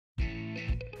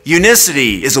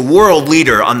Unicity is a world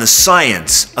leader on the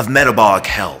science of metabolic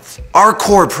health. Our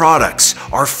core products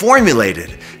are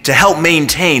formulated to help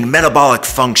maintain metabolic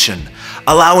function,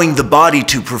 allowing the body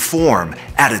to perform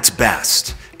at its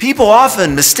best. People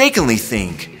often mistakenly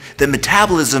think that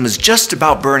metabolism is just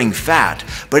about burning fat,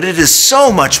 but it is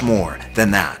so much more than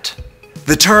that.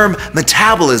 The term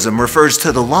metabolism refers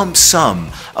to the lump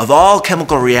sum of all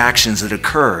chemical reactions that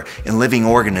occur in living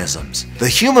organisms. The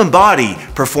human body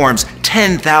performs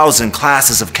 10,000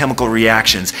 classes of chemical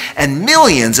reactions and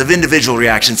millions of individual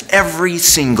reactions every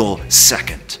single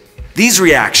second. These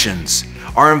reactions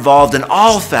are involved in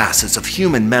all facets of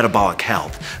human metabolic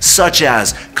health, such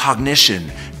as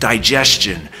cognition,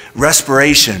 digestion,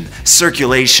 respiration,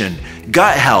 circulation,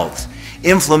 gut health,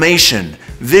 inflammation,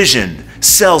 vision,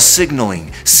 cell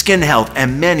signaling, skin health,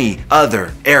 and many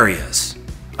other areas.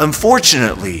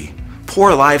 Unfortunately,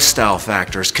 poor lifestyle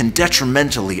factors can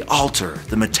detrimentally alter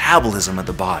the metabolism of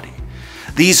the body.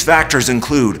 These factors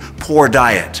include poor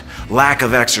diet, lack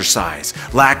of exercise,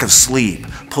 lack of sleep,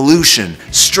 pollution,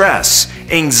 stress,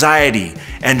 anxiety,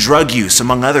 and drug use,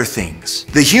 among other things.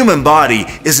 The human body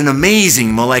is an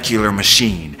amazing molecular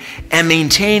machine, and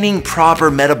maintaining proper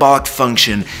metabolic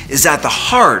function is at the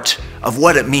heart of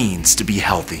what it means to be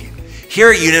healthy.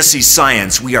 Here at Unicity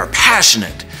Science, we are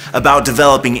passionate about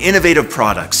developing innovative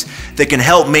products that can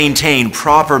help maintain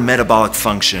proper metabolic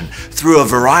function through a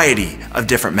variety of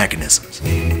different mechanisms.